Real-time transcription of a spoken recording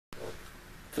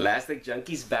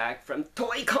PlasticJunky's back from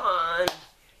TOYCON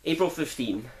April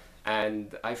 15,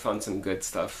 and I found some good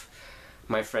stuff.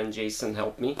 My friend Jason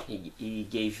helped me. He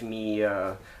gave me,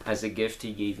 as a gift,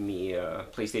 he gave me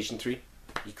PlayStation 3.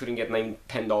 He couldn't get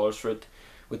 $10 for it,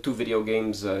 with two video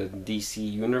games,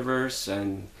 DC Universe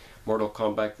and Mortal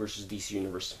Kombat vs. DC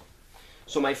Universe.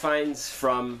 So my finds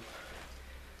from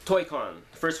TOYCON.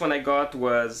 First one I got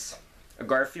was a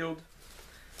Garfield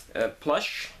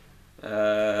plush.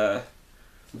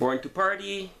 Born to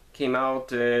Party, came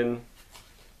out in,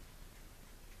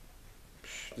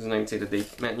 doesn't even say the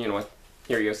date, man, you know what,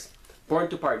 here he is. Born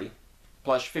to Party,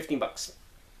 plush, 15 bucks.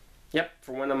 Yep,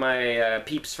 for one of my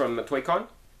peeps from TOYCON.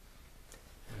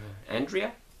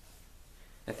 Andrea?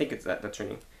 I think it's that's her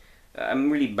name. I'm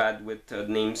really bad with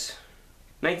names.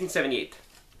 1978.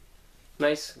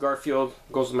 Nice Garfield,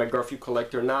 goes with my Garfield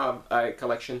collector now,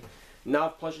 collection. Now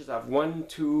plushes I have 1,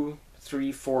 2,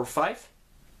 3, 4, 5.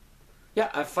 Yeah,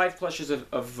 I have 5 plushes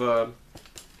of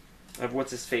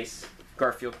what's his face,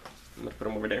 Garfield. I'm gonna put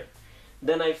him over there.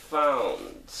 Then I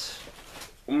found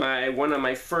one of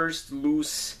my first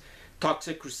loose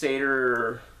Toxic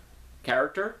Crusader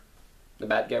character, the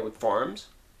bad guy with 4 arms.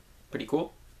 Pretty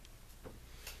cool.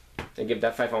 I give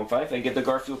that 5 on 5. I give the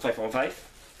Garfield 5 on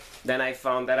 5. Then I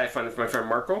found it from my friend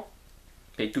Marco.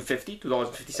 Paid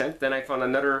 $2.50. Then I found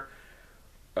another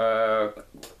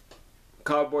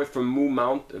cowboy from Moo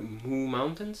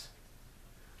Mountains?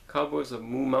 Cowboys of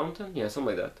Moo Mountain? Yeah,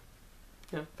 something like that.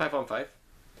 Yeah, 5 on 5.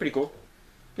 Pretty cool.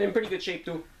 In pretty good shape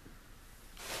too.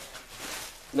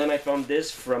 Then I found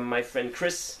this from my friend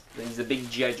Chris. He's a big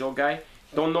G.I. Joe guy.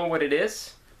 Don't know what it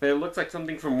is, but it looks like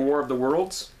something from War of the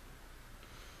Worlds.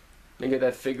 I get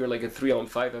that figure like a 3 on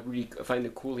 5. I really find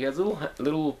it cool. He has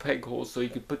little peg holes so you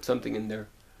can put something in there.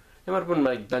 I might put him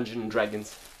like Dungeons and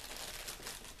Dragons.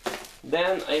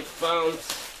 Then I found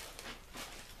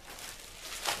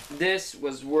this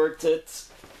was worth it.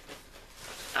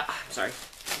 Sorry,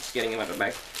 just getting him out of the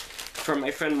bag. From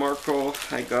my friend Marco,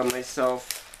 I got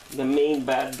myself the main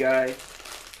bad guy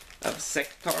of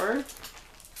Sector.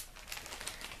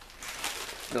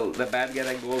 The bad guy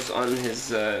that goes on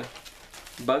his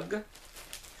bug,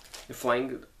 the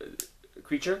flying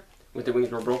creature with the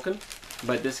wings were broken.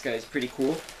 But this guy is pretty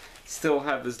cool. Still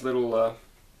have his little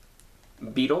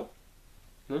beetle.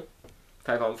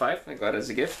 5 on 5, I got it as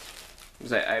a gift.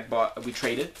 Because we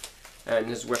traded, and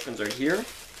his weapons are here.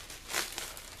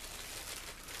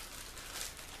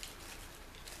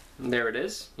 And there it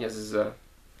is. He has his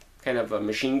kind of a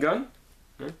machine gun,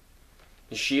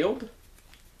 his shield,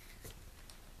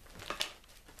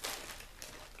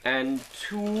 and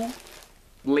 2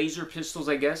 laser pistols,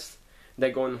 I guess,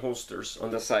 that go in holsters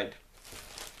on the side,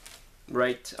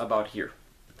 right about here.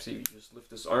 So you just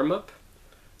lift this arm up.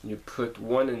 You put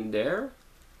one in there,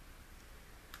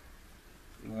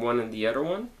 one in the other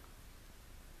one.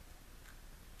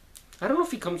 I don't know if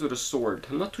he comes with a sword.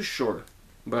 I'm not too sure.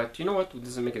 But you know what? It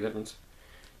doesn't make a difference.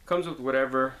 Comes with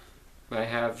whatever I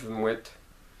have him with.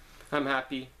 I'm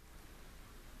happy.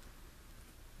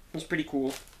 He's pretty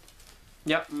cool.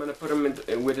 Yeah, I'm gonna put him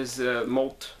in, with his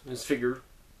molt, his figure.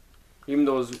 Even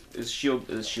though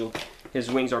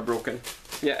his wings are broken.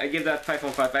 Yeah, I give that 5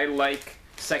 on 5. I like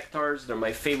Sectors, they're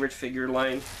my favorite figure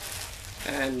line,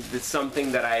 and it's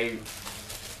something that I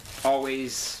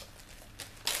always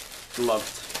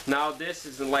loved. Now this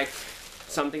is like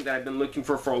something that I've been looking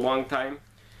for a long time.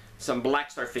 Some Black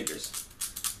Star figures.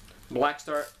 Black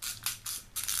Star,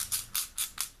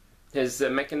 his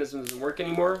mechanism doesn't work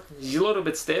anymore. He's a little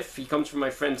bit stiff. He comes from my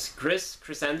friend Chris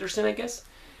Anderson, I guess.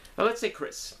 Now let's say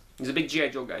Chris. He's a big G.I.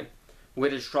 Joe guy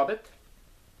with his Trobbit,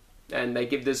 and I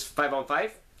give this 5 on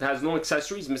 5. It has no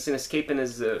accessories, missing his cape and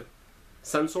his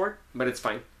sun sword, but it's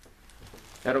fine.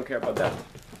 I don't care about that.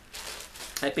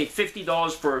 I paid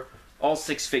 $50 for all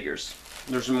 6 figures.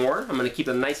 There's more. I'm going to keep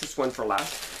the nicest one for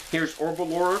last. Here's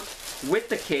Orbalor with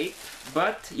the cape,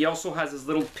 but he also has his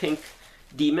little pink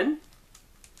demon,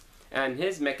 and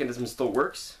his mechanism still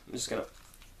works. I'm just going to...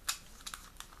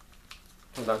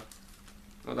 Hold on.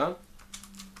 Hold on.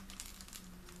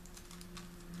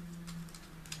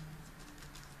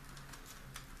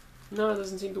 No, it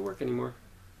doesn't seem to work anymore.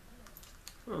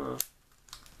 Oh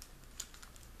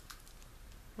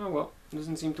well, it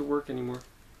doesn't seem to work anymore.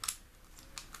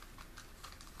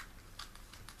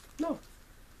 No.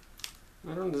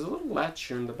 I don't know, there's a little latch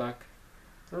here in the back.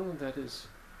 I don't know what that is.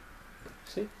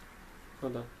 See?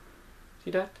 Hold on.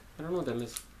 See that? I don't know what that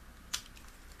is.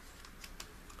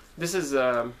 This is,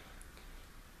 the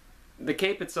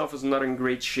cape itself is not in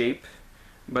great shape,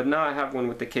 but now I have one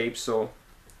with the cape, so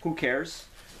who cares?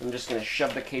 I'm just gonna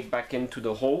shove the cape back into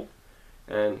the hole,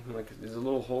 and like there's a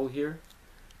little hole here.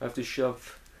 I have to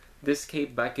shove this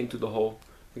cape back into the hole,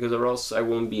 because or else I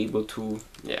won't be able to,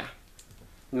 yeah.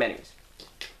 Anyways,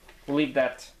 we'll leave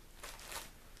it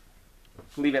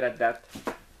at that.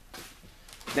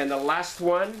 Then the last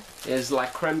one is la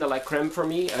creme de la creme for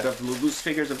me, out of the loose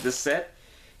figures of this set,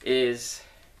 is,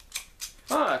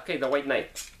 okay, the White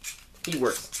Knight. He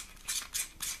works.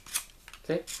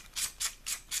 See?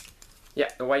 Yeah,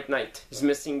 the White Knight. He's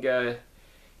missing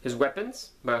his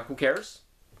weapons, but who cares?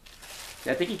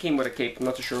 I think he came with a cape, I'm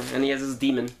not too sure. And he has his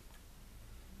demon.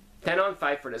 10 on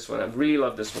 5 for this one. I really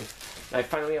love this one. I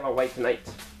finally have a White Knight.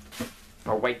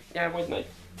 Or White Knight.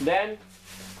 Then,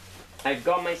 I've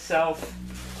got myself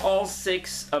all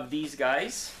 6 of these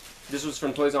guys. This was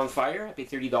from Toys on Fire. I paid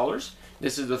 $30.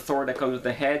 This is the Thor that comes with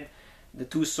the head, the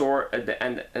 2 sword,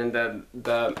 and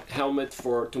the helmet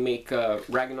to make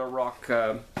Ragnarok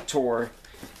Thor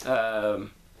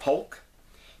Hulk.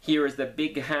 Here is the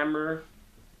big hammer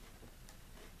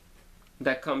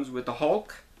that comes with the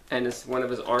Hulk, and it's one of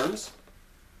his arms.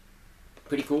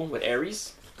 Pretty cool, with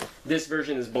Ares. This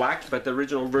version is black, but the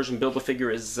original version Build-A-Figure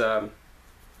is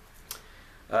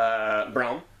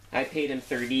brown. I paid him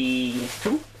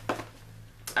 $32.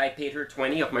 I paid her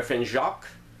 $20 off my friend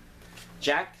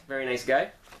Jack, very nice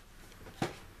guy.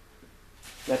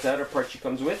 That's the other part she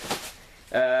comes with.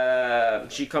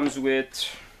 She comes with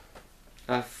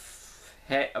a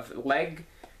leg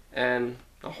and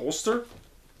a holster.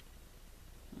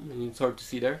 It's hard to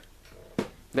see there.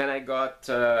 Then I got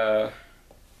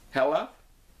Hela.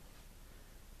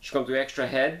 She comes with extra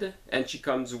head, and she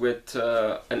comes with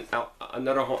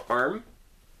another arm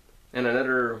and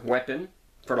another weapon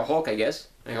for the Hulk, I guess.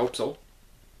 I hope so.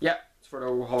 Yeah, it's for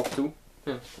the Hulk too.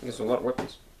 Yeah, I guess a lot of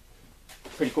weapons.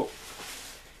 Pretty cool.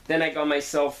 Then I got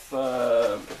myself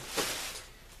the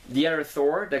other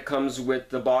Thor that comes with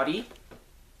the body,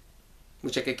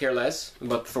 which I could care less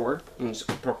about Thor. And just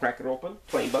crack it open.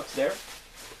 $20 there.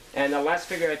 And the last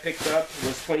figure I picked up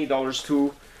was $20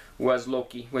 too. Was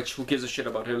Loki, which who gives a shit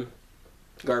about him?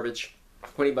 Garbage.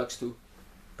 $20 too.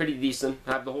 Pretty decent.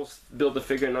 I have the whole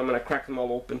Build-A-Figure, and I'm gonna crack them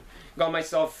all open. Got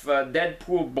myself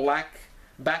Deadpool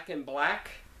back in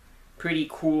black. Pretty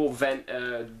cool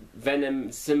Venom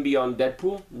symbiote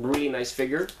Deadpool. Really nice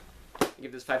figure. I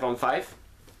give this 5 on 5.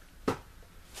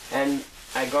 And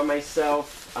I got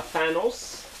myself a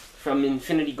Thanos from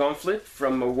Infinity Gauntlet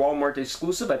from a Walmart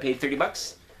exclusive. I paid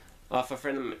 $30 off a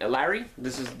friend of Larry.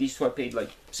 These two I paid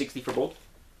like $60 for both.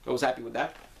 I was happy with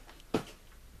that.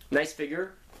 Nice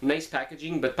figure, nice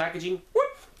packaging, but packaging,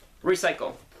 whoop,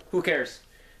 recycle. Who cares?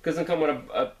 Doesn't come with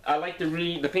I like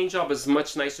the paint job is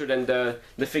much nicer than the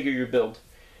figure you build.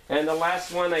 And the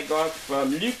last one I got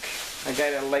from Luc, a guy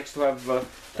that likes to have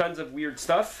tons of weird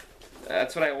stuff.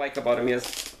 That's what I like about him. He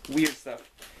has weird stuff.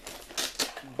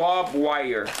 Bob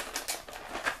Wire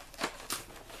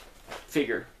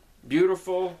figure.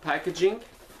 Beautiful packaging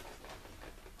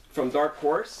from Dark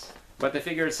Horse, but the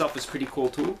figure itself is pretty cool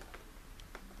too.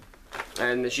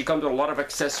 And she comes with a lot of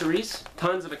accessories,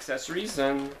 tons of accessories,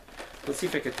 and let's see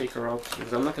if I can take her out,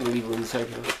 because I'm not going to leave her inside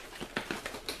here.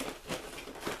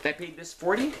 I paid this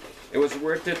 $40. It was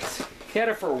worth it. He had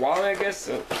it for a while, I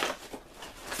guess.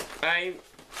 I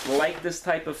like this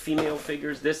type of female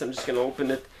figures. I'm just going to open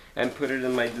it and put it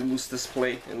in my loose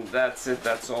display, and that's it,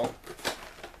 that's all.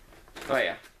 Oh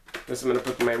yeah, this I'm going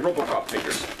to put in my Robocop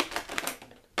figures.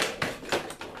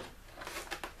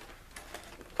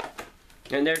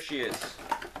 And there she is.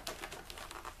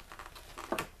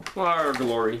 Our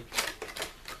glory.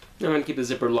 I'm going to keep the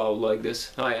zipper low like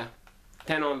this. Oh yeah,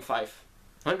 10 on 5.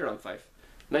 100 on 5.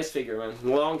 Nice figure, man.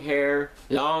 Long hair.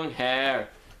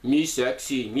 Me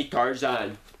sexy, me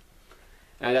Tarzan.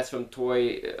 And that's from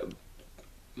Toy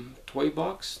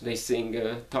Box. They sing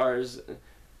Tarzan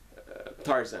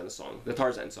song, the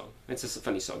Tarzan song. It's just a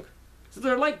funny song. So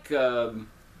they're like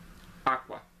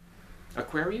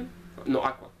Aquarium? No,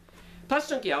 Aqua.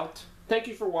 PlasticJunky out. Thank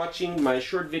you for watching my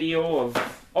short video of...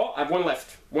 Oh, I have one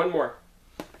left. One more.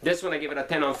 This one I give it a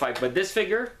 10 on 5. But this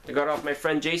figure, I got off my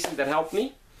friend Jason that helped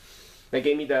me. That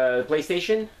gave me the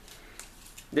PlayStation.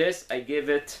 This, I give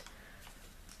it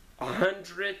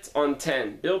 100 on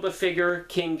 10. Build-A-Figure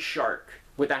King Shark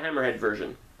with a hammerhead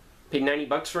version. Paid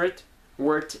 $90 for it.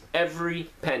 Worth every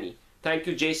penny. Thank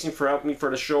you, Jason, for helping me for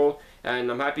the show.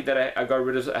 And I'm happy that I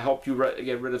helped you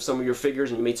get rid of some of your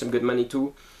figures and you made some good money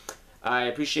too. I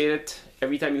appreciate it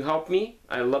every time you help me.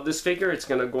 I love this figure. It's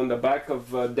gonna go in the back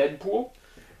of Deadpool,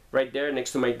 right there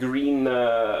next to my green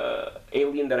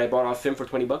alien that I bought off him for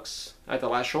 $20 at the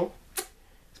last show.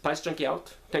 It's PlasticJunky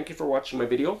out. Thank you for watching my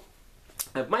video.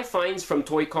 I have my finds from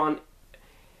TOYCON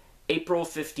April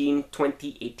 15,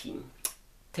 2018.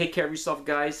 Take care of yourself,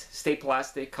 guys. Stay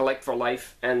plastic. Collect for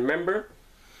life. And remember,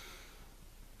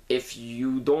 If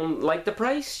you don't like the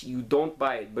price, you don't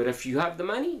buy it. But if you have the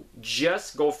money,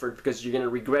 just go for it, because you're gonna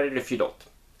regret it if you don't.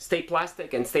 Stay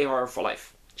plastic and stay horror for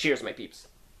life. Cheers, my peeps.